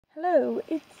Hello,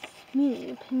 it's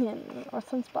me, Pinion, or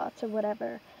Sunspots, or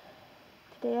whatever.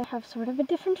 Today I have sort of a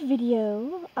different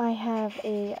video. I have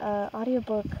a a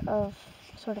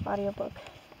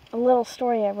little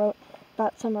story I wrote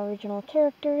about some original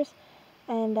characters,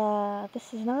 and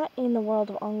this is not in the world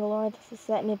of Ongalore. This is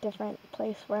set in a different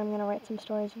place where I'm going to write some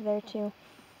stories over there too.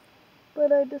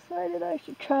 But I decided I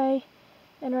should try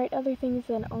and write other things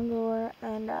than Ongalore,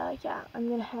 and yeah, I'm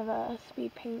going to have a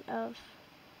speed paint of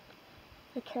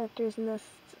the characters in this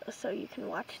so you can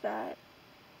watch that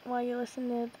while you listen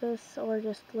to this, or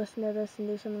just listen to this and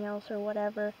do something else or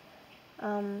whatever.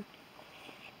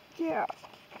 Yeah.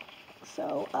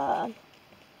 So,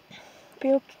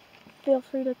 feel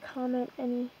free to comment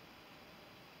any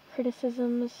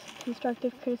criticisms,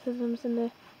 constructive criticisms in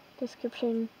the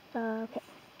description. Okay,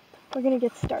 we're gonna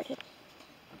get started.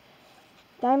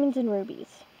 Diamonds and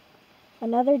rubies.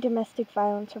 Another domestic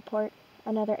violence report,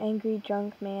 another angry,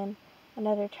 drunk man,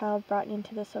 another child brought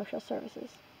into the social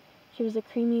services. She was a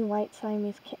creamy white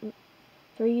Siamese kitten,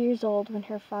 3 years old when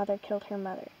her father killed her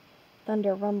mother.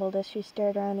 Thunder rumbled as she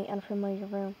stared around the unfamiliar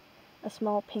room. A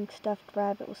small pink stuffed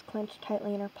rabbit was clenched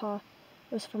tightly in her paw.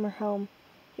 It was from her home,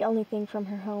 the only thing from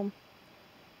her home.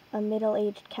 A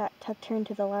middle-aged cat tucked her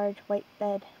into the large white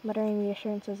bed, muttering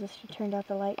reassurances as she turned out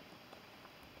the light.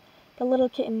 The little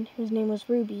kitten, whose name was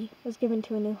Ruby, was given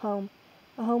to a new home,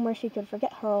 a home where she could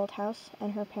forget her old house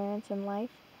and her parents and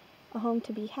life, a home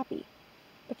to be happy.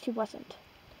 But she wasn't.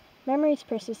 Memories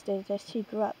persisted as she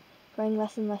grew up, growing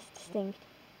less and less distinct,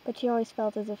 but she always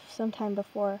felt as if sometime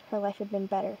before her life had been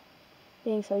better.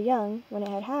 Being so young, when it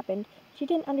had happened, she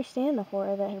didn't understand the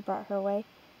horror that had brought her away.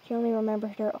 She only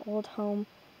remembered her old home,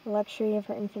 the luxury of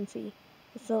her infancy,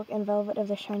 the silk and velvet of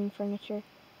the shining furniture,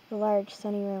 the large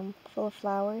sunny room, full of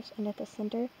flowers, and at the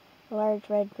center, the large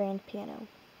red grand piano.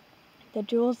 The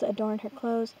jewels that adorned her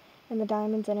clothes, and the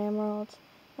diamonds and emeralds,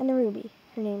 and the ruby,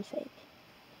 her namesake.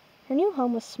 Her new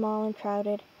home was small and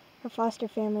crowded. Her foster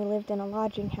family lived in a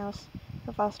lodging house.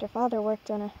 Her foster father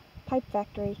worked on a pipe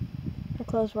factory. Her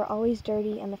clothes were always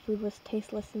dirty, and the food was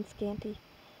tasteless and scanty.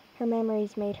 Her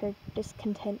memories made her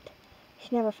discontent.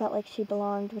 She never felt like she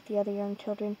belonged with the other young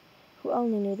children, who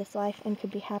only knew this life and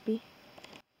could be happy.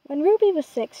 When Ruby was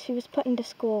 6, she was put into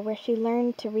school where she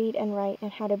learned to read and write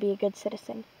and how to be a good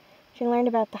citizen. She learned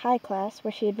about the high class,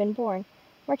 where she had been born,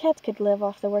 where cats could live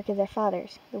off the work of their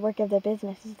fathers, the work of the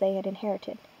businesses they had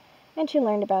inherited. And she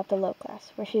learned about the low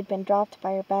class, where she had been dropped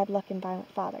by her bad luck and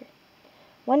violent father.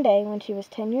 One day, when she was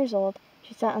 10 years old,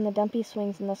 she sat on the dumpy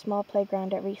swings in the small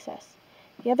playground at recess.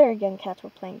 The other young cats were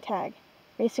playing tag,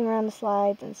 racing around the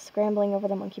slides and scrambling over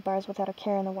the monkey bars without a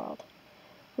care in the world.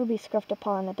 Ruby scruffed a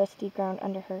paw on the dusty ground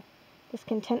under her.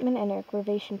 Discontentment and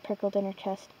aggravation prickled in her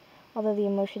chest, although the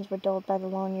emotions were dulled by the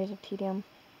long years of tedium.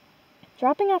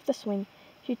 Dropping off the swing,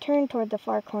 she turned toward the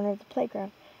far corner of the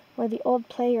playground, where the old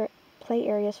play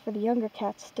areas for the younger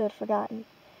cats stood forgotten.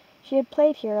 She had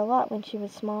played here a lot when she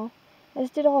was small, as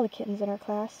did all the kittens in her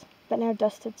class, but now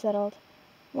dust had settled.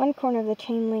 One corner of the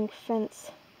chain-link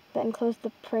fence that enclosed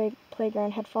the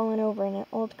playground had fallen over, and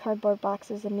old cardboard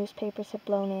boxes and newspapers had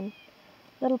blown in.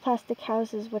 Little plastic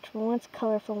houses, which were once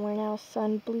colorful, were now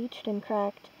sun-bleached and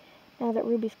cracked. Now that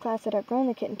Ruby's class had outgrown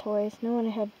the kitten toys, no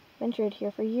one had ventured here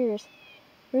for years.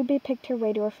 Ruby picked her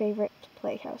way to her favorite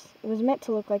playhouse. It was meant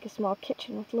to look like a small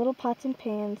kitchen with little pots and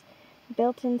pans,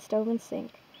 built-in stove and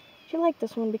sink. She liked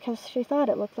this one because she thought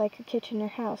it looked like her kitchen or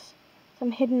house.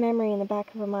 Some hidden memory in the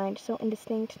back of her mind, so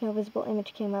indistinct no visible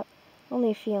image came up, only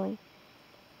a feeling.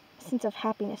 A sense of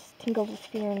happiness tingled with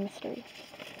fear and mystery.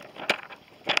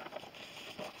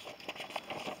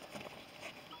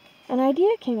 An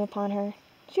idea came upon her.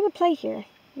 She would play here,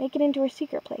 make it into her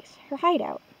secret place, her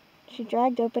hideout. She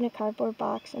dragged open a cardboard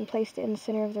box and placed it in the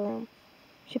center of the room.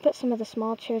 She put some of the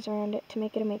small chairs around it to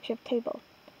make it a makeshift table.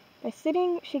 By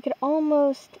sitting, she could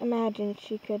almost imagine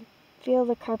she could feel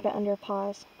the carpet under her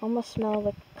paws, almost smell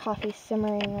the coffee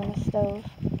simmering on the stove.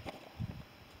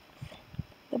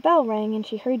 The bell rang and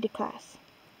she hurried to class.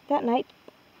 That night,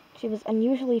 she was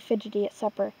unusually fidgety at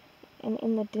supper and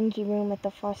in the dingy room at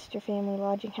the foster family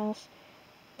lodging house.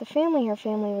 The family her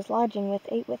family was lodging with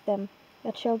ate with them,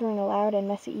 the children loud and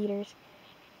messy eaters.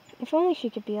 If only she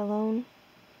could be alone.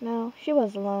 No, she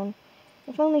was alone.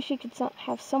 If only she could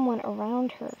have someone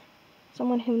around her.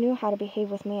 Someone who knew how to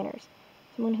behave with manners.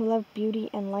 Someone who loved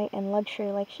beauty and light and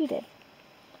luxury like she did.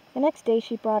 The next day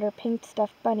she brought her pink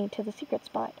stuffed bunny to the secret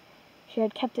spot. She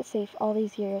had kept it safe all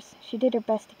these years. She did her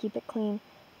best to keep it clean,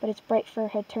 but its bright fur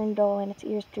had turned dull and its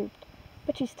ears drooped.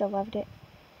 But she still loved it.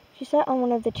 She sat on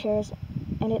one of the chairs,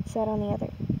 and it sat on the other.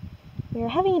 "We are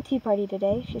having a tea party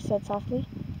today," she said softly.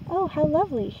 "Oh, how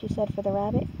lovely," she said for the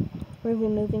rabbit. Ruby,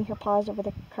 moving her paws over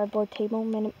the cardboard table,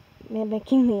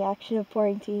 mimicking the action of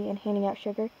pouring tea and handing out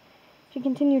sugar. She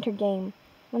continued her game.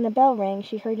 When the bell rang,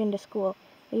 she hurried into school,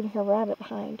 leaving her rabbit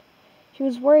behind. She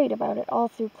was worried about it all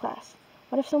through class.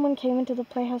 What if someone came into the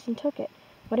playhouse and took it?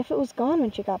 What if it was gone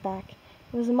when she got back?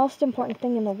 It was the most important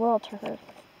thing in the world to her.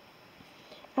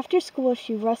 After school,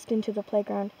 she rushed into the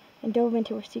playground and dove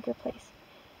into her secret place.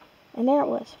 And there it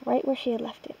was, right where she had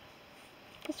left it.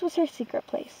 This was her secret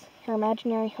place, her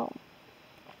imaginary home.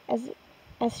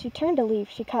 As she turned to leave,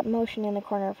 she caught motion in the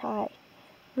corner of her eye.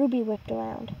 Ruby whipped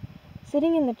around.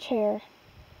 Sitting in the chair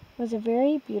was a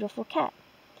very beautiful cat.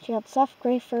 She had soft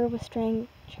gray fur with strange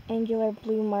angular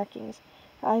blue markings.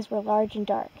 Her eyes were large and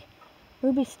dark.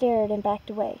 Ruby stared and backed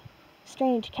away. The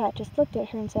strange cat just looked at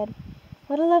her and said,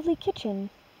 "What a lovely kitchen."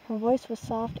 Her voice was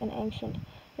soft and ancient.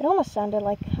 It almost sounded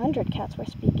like 100 cats were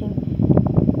speaking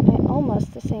at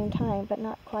almost the same time, but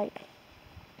not quite.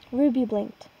 Ruby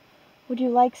blinked. "Would you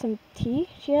like some tea?"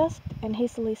 she asked, and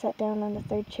hastily sat down on the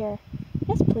third chair.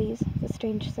 "Yes, please," the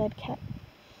strange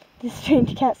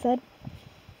cat said.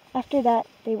 After that,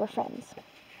 they were friends.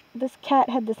 This cat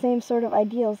had the same sort of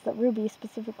ideals that Ruby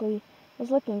specifically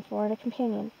was looking for in a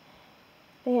companion.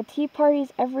 They had tea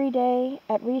parties every day,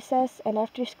 at recess, and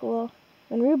after school.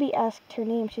 When Ruby asked her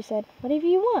name, she said, "Whatever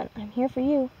you want, I'm here for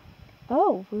you."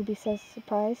 "Oh," Ruby says,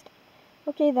 surprised.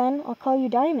 "Okay then, I'll call you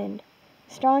Diamond,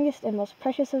 the strongest and most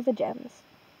precious of the gems."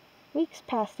 Weeks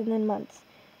passed and then months.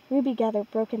 Ruby gathered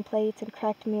broken plates and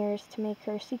cracked mirrors to make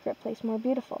her secret place more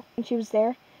beautiful. When she was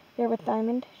there with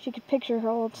Diamond, she could picture her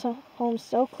old home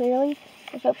so clearly.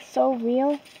 It felt so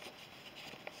real.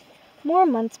 More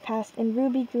months passed, and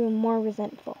Ruby grew more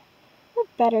resentful. "We're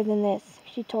better than this,"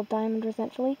 she told Diamond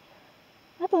resentfully.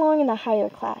 "I belong in the higher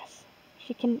class."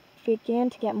 She began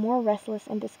to get more restless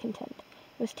and discontent.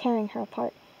 It was tearing her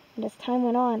apart, and as time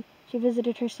went on, she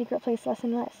visited her secret place less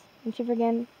and less, and she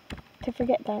began to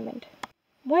forget Diamond.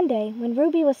 One day, when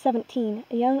Ruby was 17,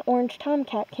 a young orange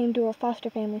tomcat came to her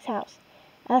foster family's house,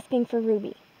 asking for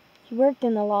Ruby. He worked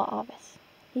in the law office.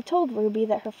 He told Ruby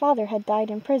that her father had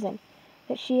died in prison,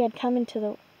 that she had come into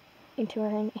her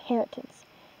inheritance.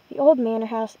 The old manor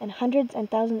house and hundreds and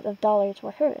thousands of dollars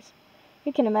were hers.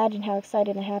 You can imagine how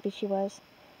excited and happy she was.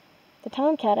 The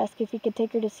tomcat asked if he could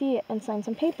take her to see it and sign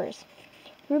some papers.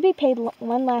 Ruby paid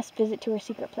one last visit to her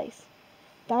secret place.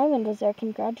 Diamond was there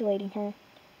congratulating her.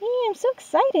 "Hey, I'm so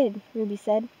excited," Ruby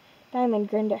said. Diamond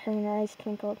grinned at her and her eyes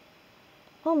twinkled.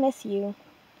 "I'll miss you."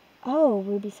 "Oh,"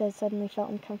 Ruby said, suddenly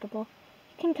felt uncomfortable.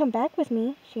 "You can come back with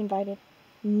me," she invited.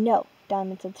 "No,"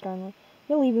 Diamond said strongly.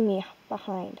 "You're leaving me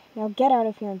behind. Now get out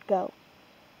of here and go."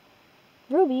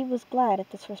 Ruby was glad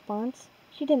at this response.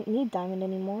 She didn't need Diamond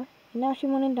anymore, and now she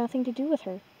wanted nothing to do with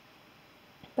her.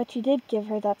 But she did give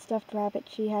her that stuffed rabbit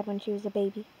she had when she was a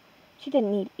baby. She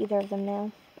didn't need either of them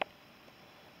now.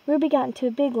 Ruby got into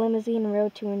a big limousine and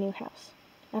rode to her new house.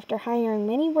 After hiring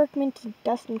many workmen to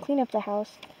dust and clean up the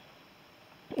house,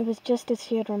 it was just as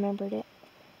she had remembered it.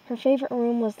 Her favorite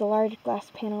room was the large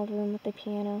glass-paneled room with the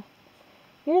piano.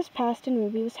 Years passed and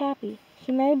Ruby was happy.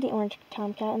 She married the orange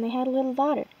tomcat and they had a little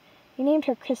daughter. They named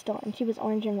her Crystal, and she was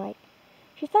orange and white.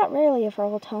 She thought rarely of her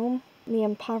old home, the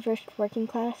impoverished working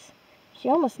class. She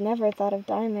almost never thought of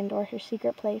Diamond or her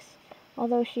secret place.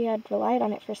 Although she had relied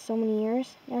on it for so many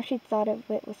years, now she thought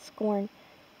of it with scorn,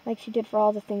 like she did for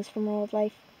all the things from her old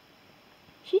life.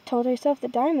 She told herself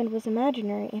that Diamond was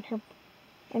imaginary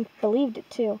and believed it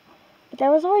too, but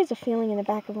there was always a feeling in the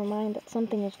back of her mind that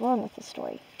something was wrong with the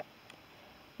story.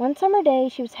 One summer day,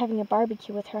 she was having a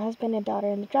barbecue with her husband and daughter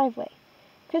in the driveway.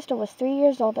 Crystal was 3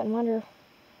 years old and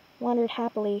wandered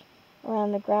happily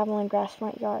around the gravel and grass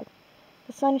front yard.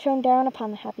 The sun shone down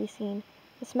upon the happy scene.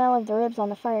 The smell of the ribs on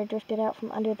the fire drifted out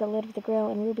from under the lid of the grill,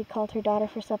 and Ruby called her daughter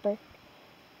for supper.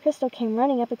 Crystal came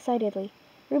running up excitedly.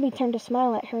 Ruby turned to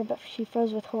smile at her, but she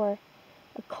froze with horror.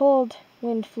 A cold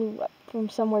wind flew up from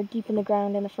somewhere deep in the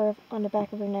ground, and the fur on the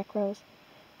back of her neck rose.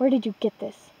 "Where did you get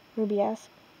this?" Ruby asked.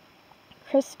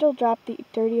 Crystal dropped the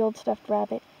dirty old stuffed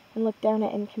rabbit and looked down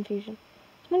at it in confusion.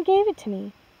 "Someone gave it to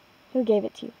me." "Who gave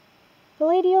it to you?" "The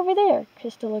lady over there."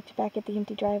 Crystal looked back at the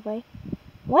empty driveway.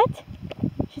 "What?"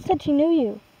 "She said she knew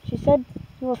you. She said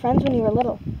you were friends when you were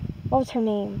little." "What was her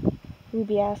name?"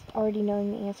 Ruby asked, already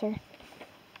knowing the answer.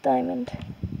 "Diamond."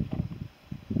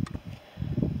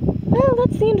 Well,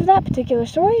 that's the end of that particular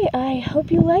story. I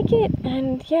hope you like it,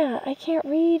 and yeah, I can't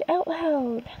read out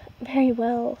loud very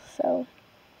well, so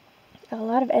a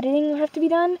lot of editing will have to be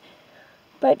done.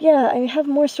 But yeah, I have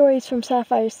more stories from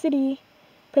Sapphire City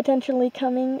potentially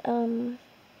coming.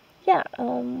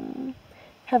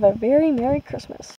 Have a very Merry Christmas.